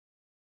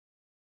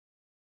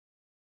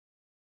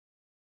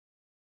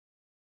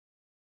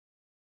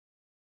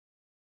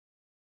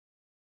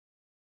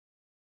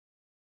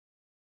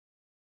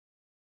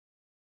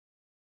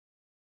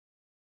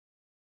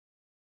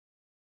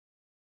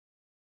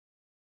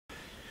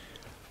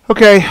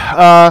Okay,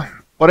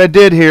 what I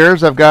did here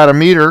is I've got a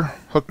meter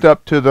hooked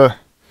up to the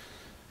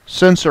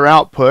sensor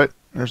output.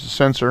 There's the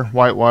sensor,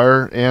 white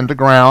wire, and the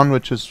ground,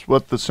 which is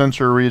what the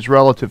sensor reads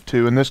relative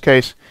to. In this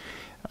case,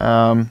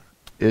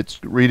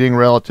 it's reading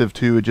relative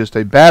to just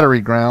a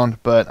battery ground,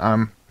 but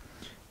I'm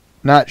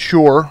not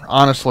sure,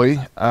 honestly,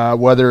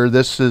 whether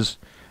this is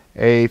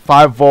a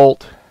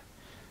 5-volt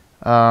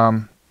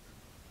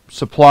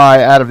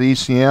supply out of the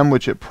ECM,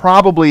 which it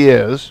probably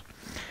is.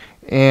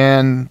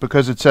 And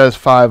because it says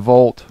 5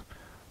 volt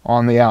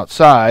on the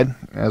outside,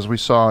 as we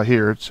saw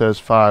here, it says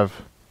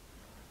 5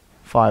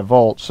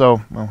 volts.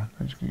 So, well,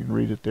 you can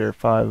read it there,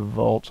 5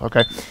 volts. Okay.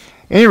 At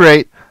any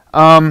rate,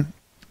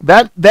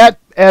 that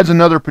adds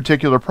another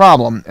particular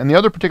problem. And the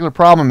other particular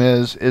problem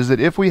is that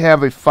if we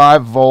have a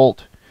 5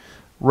 volt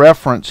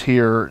reference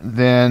here,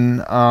 then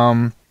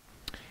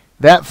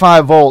that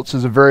 5 volts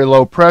is a very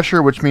low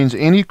pressure, which means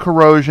any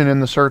corrosion in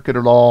the circuit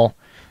at all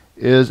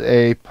is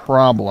a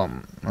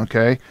problem.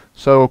 Okay,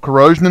 so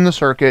corrosion in the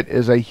circuit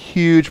is a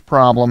huge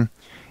problem,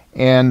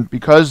 and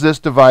because this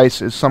device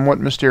is somewhat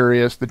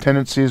mysterious, the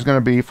tendency is going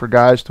to be for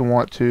guys to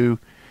want to,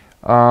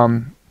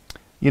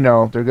 you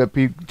know, they're going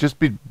to just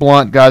be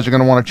blunt. Guys are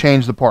going to want to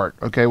change the part.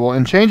 Okay, well,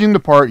 in changing the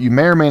part, you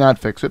may or may not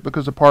fix it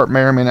because the part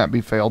may or may not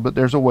be failed, but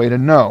there's a way to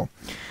know.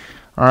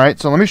 All right,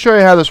 so let me show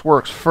you how this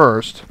works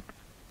first,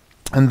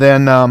 and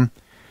then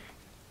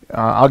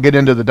I'll get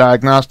into the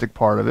diagnostic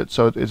part of it.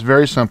 So it's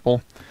very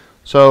simple.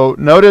 So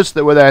notice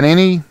that without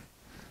any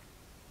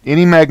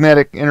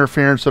magnetic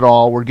interference at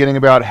all, we're getting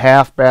about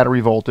half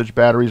battery voltage.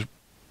 Battery's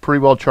pretty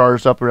well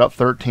charged up about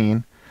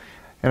 13.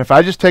 And if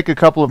I just take a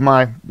couple of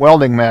my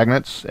welding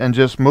magnets and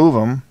just move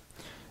them,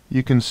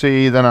 you can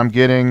see that I'm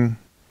getting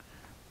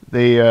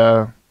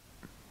the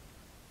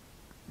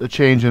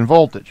change in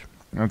voltage.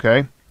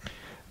 Okay.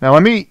 Now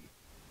let me.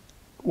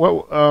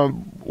 One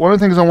of the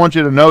things I want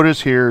you to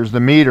notice here is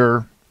the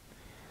meter.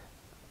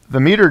 The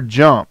meter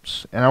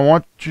jumps, and I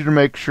want you to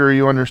make sure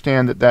you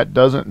understand that that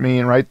doesn't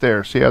mean right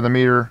there. See how the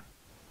meter,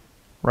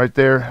 right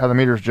there, how the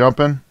meter's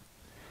jumping?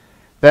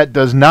 That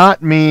does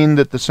not mean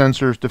that the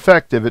sensor is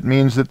defective. It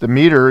means that the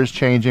meter is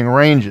changing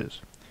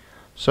ranges.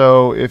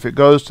 So if it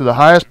goes to the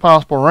highest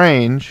possible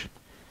range,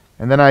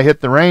 and then I hit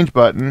the range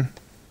button,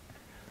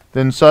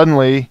 then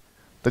suddenly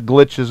the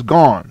glitch is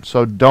gone.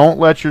 So don't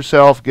let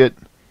yourself get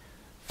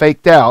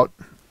faked out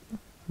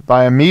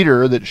by a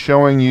meter that's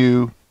showing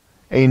you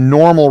a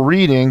normal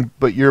reading,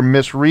 but you're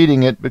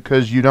misreading it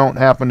because you don't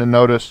happen to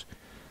notice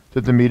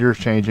that the meter is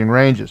changing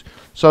ranges.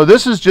 So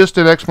this is just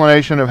an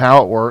explanation of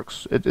how it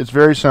works. It's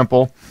very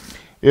simple.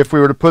 If we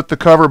were to put the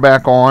cover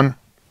back on,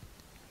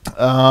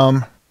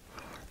 and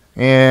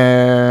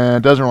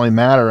it doesn't really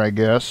matter, I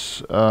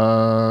guess,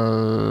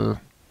 but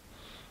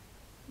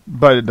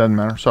it doesn't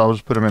matter, so I'll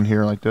just put them in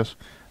here like this.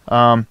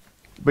 But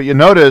you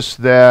notice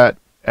that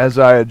as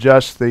I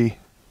adjust the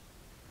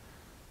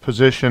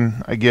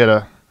position, I get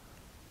a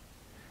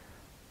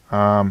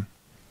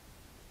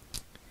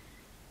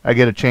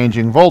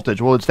changing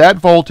voltage. Well, it's that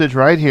voltage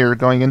right here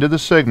going into the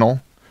signal,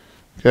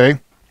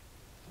 okay,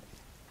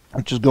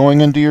 which is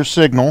going into your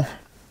signal.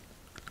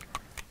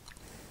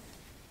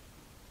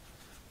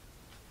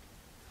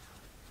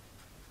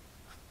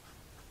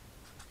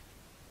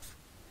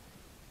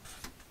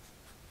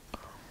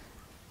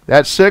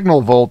 That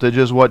signal voltage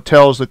is what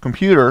tells the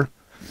computer,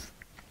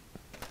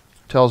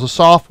 tells the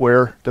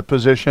software, the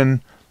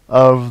position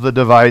of the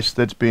device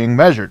that's being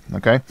measured.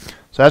 Okay,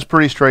 so that's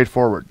pretty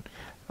straightforward.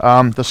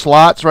 The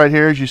slots right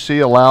here, as you see,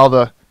 allow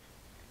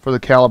for the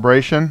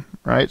calibration,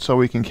 right? So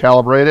we can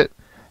calibrate it.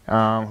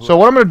 So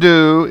what I'm going to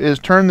do is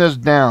turn this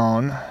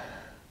down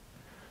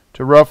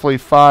to roughly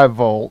 5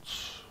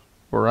 volts,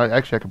 or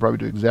actually I could probably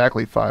do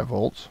exactly 5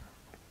 volts,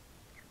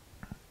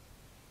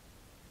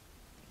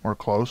 or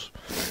close.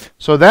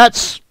 So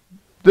that's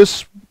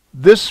this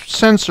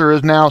sensor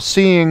is now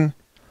seeing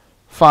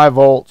 5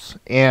 volts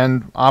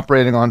and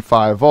operating on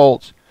 5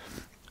 volts.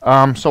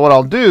 So what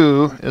I'll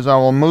do is I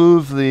will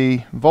move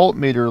the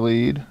voltmeter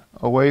lead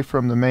away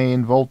from the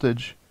main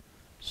voltage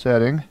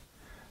setting,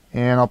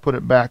 and I'll put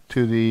it back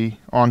to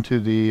onto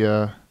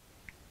the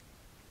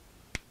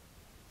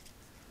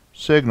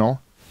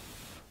signal.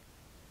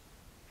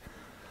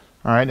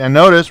 All right, and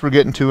notice we're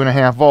getting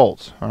 2.5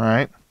 volts. All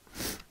right,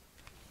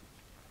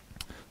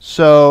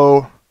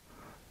 so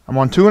I'm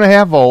on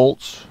 2.5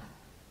 volts.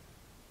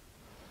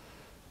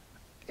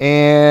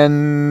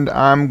 And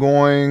I'm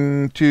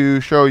going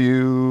to show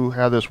you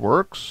how this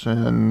works,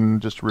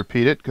 and just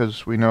repeat it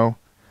because we know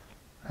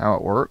how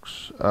it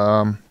works.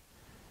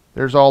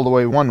 There's all the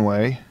way one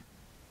way,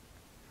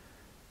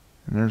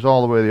 and there's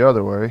all the way the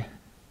other way.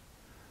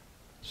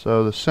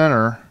 So the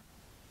center,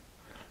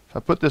 if I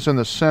put this in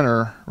the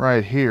center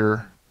right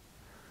here,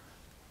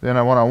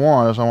 then what I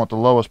want is I want the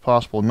lowest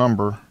possible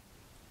number.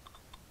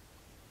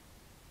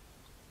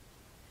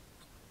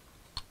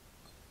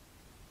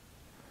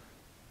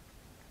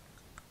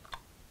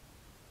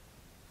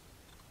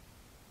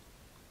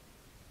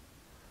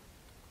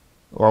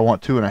 Or I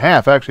want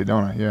 2.5 actually,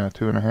 don't I? Yeah,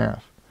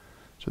 2.5.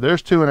 So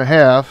there's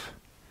 2.5,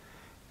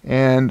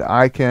 and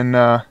I can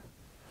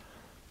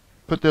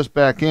put this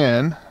back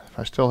in, if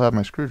I still have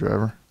my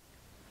screwdriver.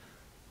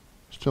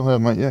 Still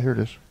have my, yeah, here it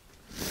is.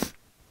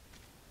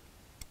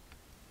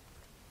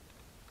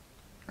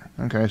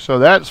 Okay, so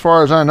that, as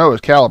far as I know, is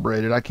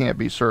calibrated. I can't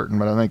be certain,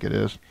 but I think it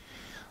is.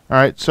 All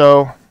right,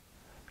 so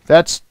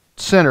that's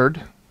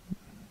centered,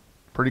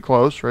 pretty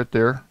close right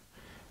there.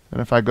 And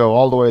if I go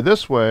all the way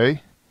this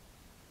way,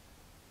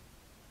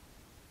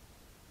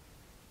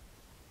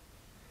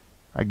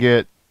 I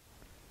get,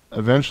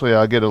 eventually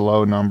I'll get a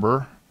low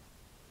number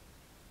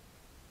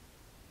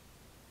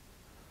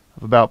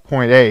of about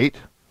 0.8.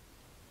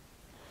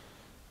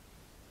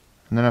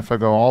 And then if I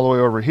go all the way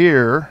over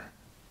here,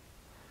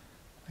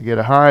 I get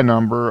a high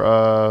number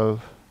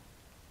of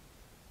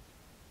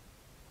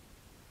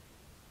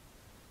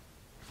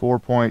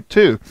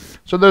 4.2.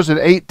 So there's an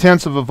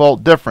 0.8 of a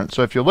volt difference.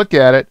 So if you look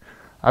at it,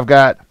 I've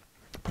got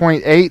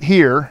 0.8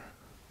 here,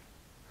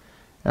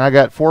 and I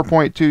got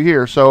 4.2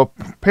 here. So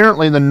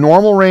apparently the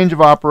normal range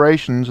of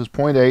operations is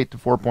 0.8 to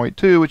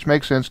 4.2, which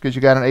makes sense because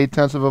you got an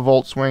 0.8 of a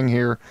volt swing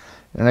here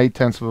and an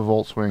 0.8 of a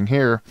volt swing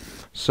here.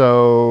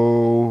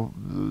 So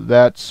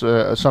that's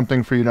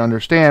something for you to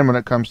understand when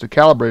it comes to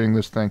calibrating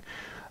this thing.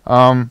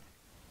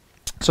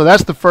 So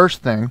that's the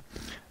first thing.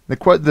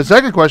 The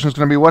second question is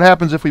going to be, what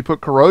happens if we put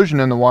corrosion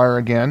in the wire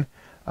again?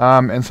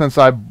 And since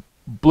I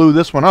blew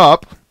this one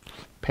up,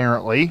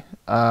 apparently,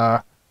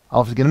 I'll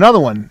have to get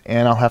another one,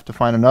 and I'll have to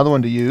find another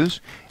one to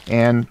use,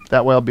 and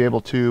that way I'll be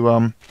able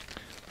to.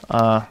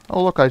 Oh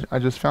look, I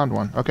just found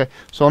one. Okay,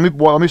 so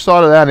let me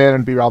solder that in,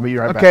 and I'll be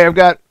right back. Okay, I've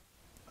got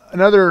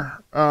another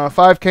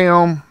 5K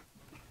ohm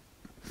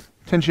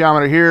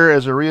potentiometer here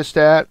as a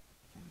rheostat.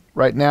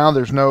 Right now,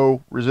 there's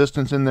no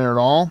resistance in there at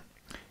all.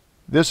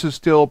 This is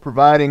still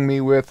providing me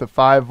with a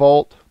 5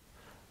 volt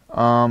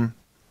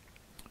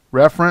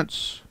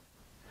reference.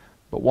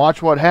 But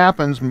watch what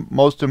happens,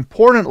 most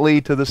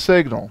importantly, to the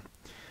signal.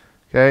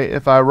 Okay,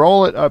 if I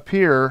roll it up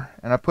here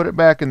and I put it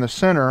back in the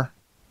center.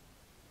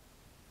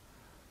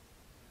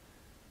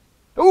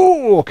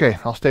 Oh, okay,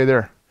 I'll stay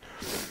there.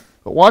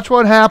 But watch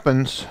what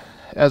happens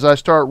as I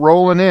start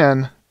rolling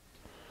in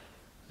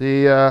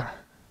the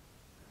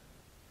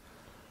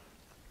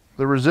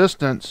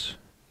resistance.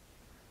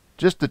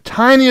 Just the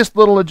tiniest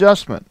little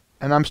adjustment,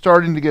 and I'm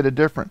starting to get a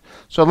difference.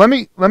 So let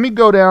me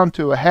go down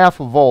to a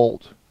 0.5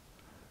 volt,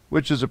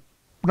 which is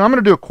no, I'm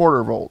going to do a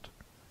 1/4 volt.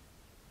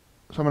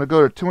 So I'm going to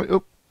go to 2.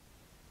 Oop.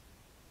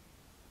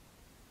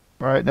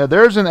 All right, now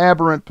there's an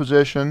aberrant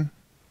position,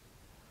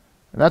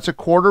 and that's a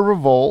 1/4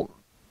 volt,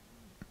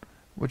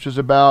 which is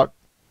about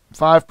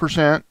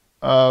 5%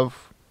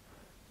 of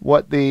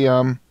what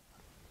the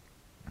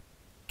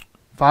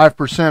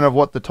 5% of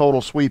what the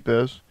total sweep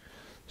is.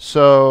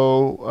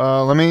 So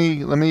let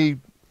me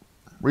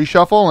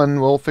reshuffle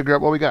and we'll figure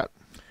out what we got.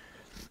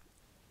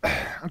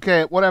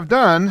 Okay, what I've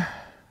done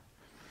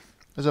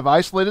is I've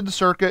isolated the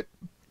circuit.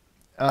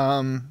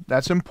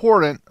 That's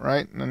important,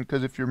 right? And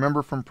because if you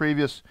remember from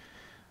previous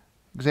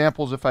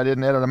examples, if I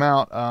didn't edit them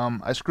out,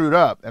 I screwed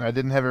up and I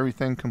didn't have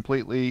everything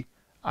completely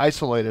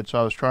isolated.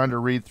 So I was trying to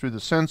read through the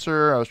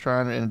sensor.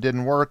 And it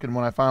didn't work. And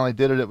when I finally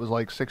did it, it was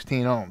like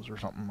 16 ohms or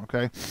something.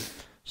 Okay.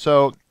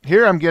 So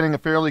here I'm getting a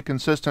fairly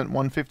consistent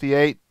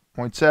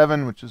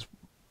 158.7, which is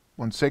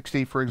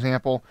 160, for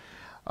example.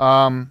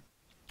 Now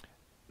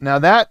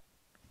that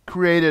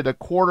created a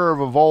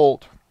 1/4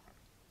 volt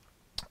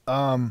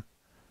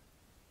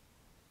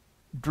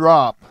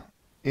drop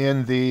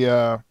in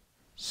the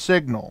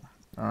signal.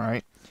 All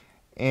right,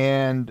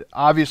 and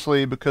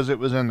obviously because it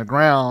was in the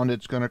ground,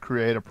 it's going to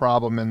create a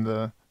problem in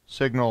the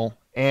signal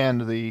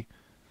and the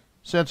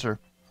sensor.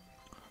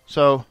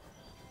 So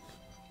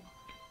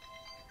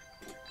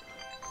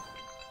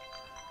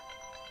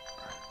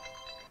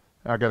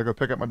I got to go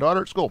pick up my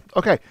daughter at school.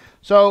 Okay,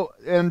 so,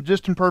 and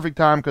just in perfect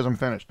time because I'm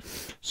finished.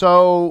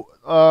 So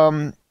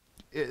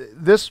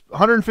this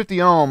 150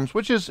 ohms,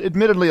 which is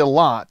admittedly a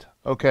lot,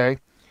 okay,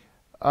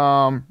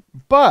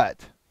 but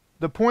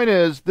the point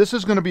is this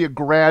is going to be a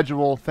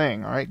gradual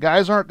thing. All right,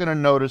 guys aren't going to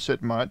notice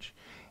it much,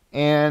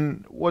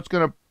 and what's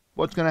going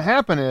to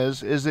happen is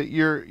that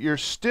you're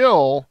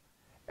still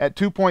at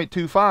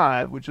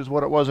 2.25, which is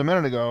what it was a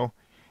minute ago.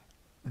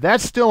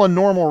 That's still a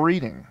normal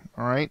reading.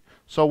 All right.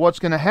 So what's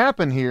going to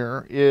happen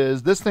here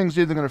is this thing's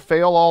either going to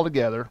fail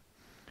altogether,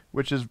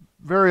 which is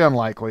very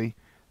unlikely,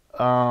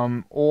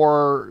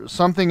 or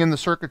something in the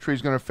circuitry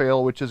is going to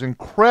fail, which is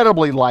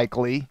incredibly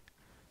likely,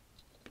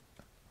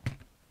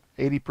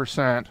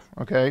 80%,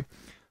 okay?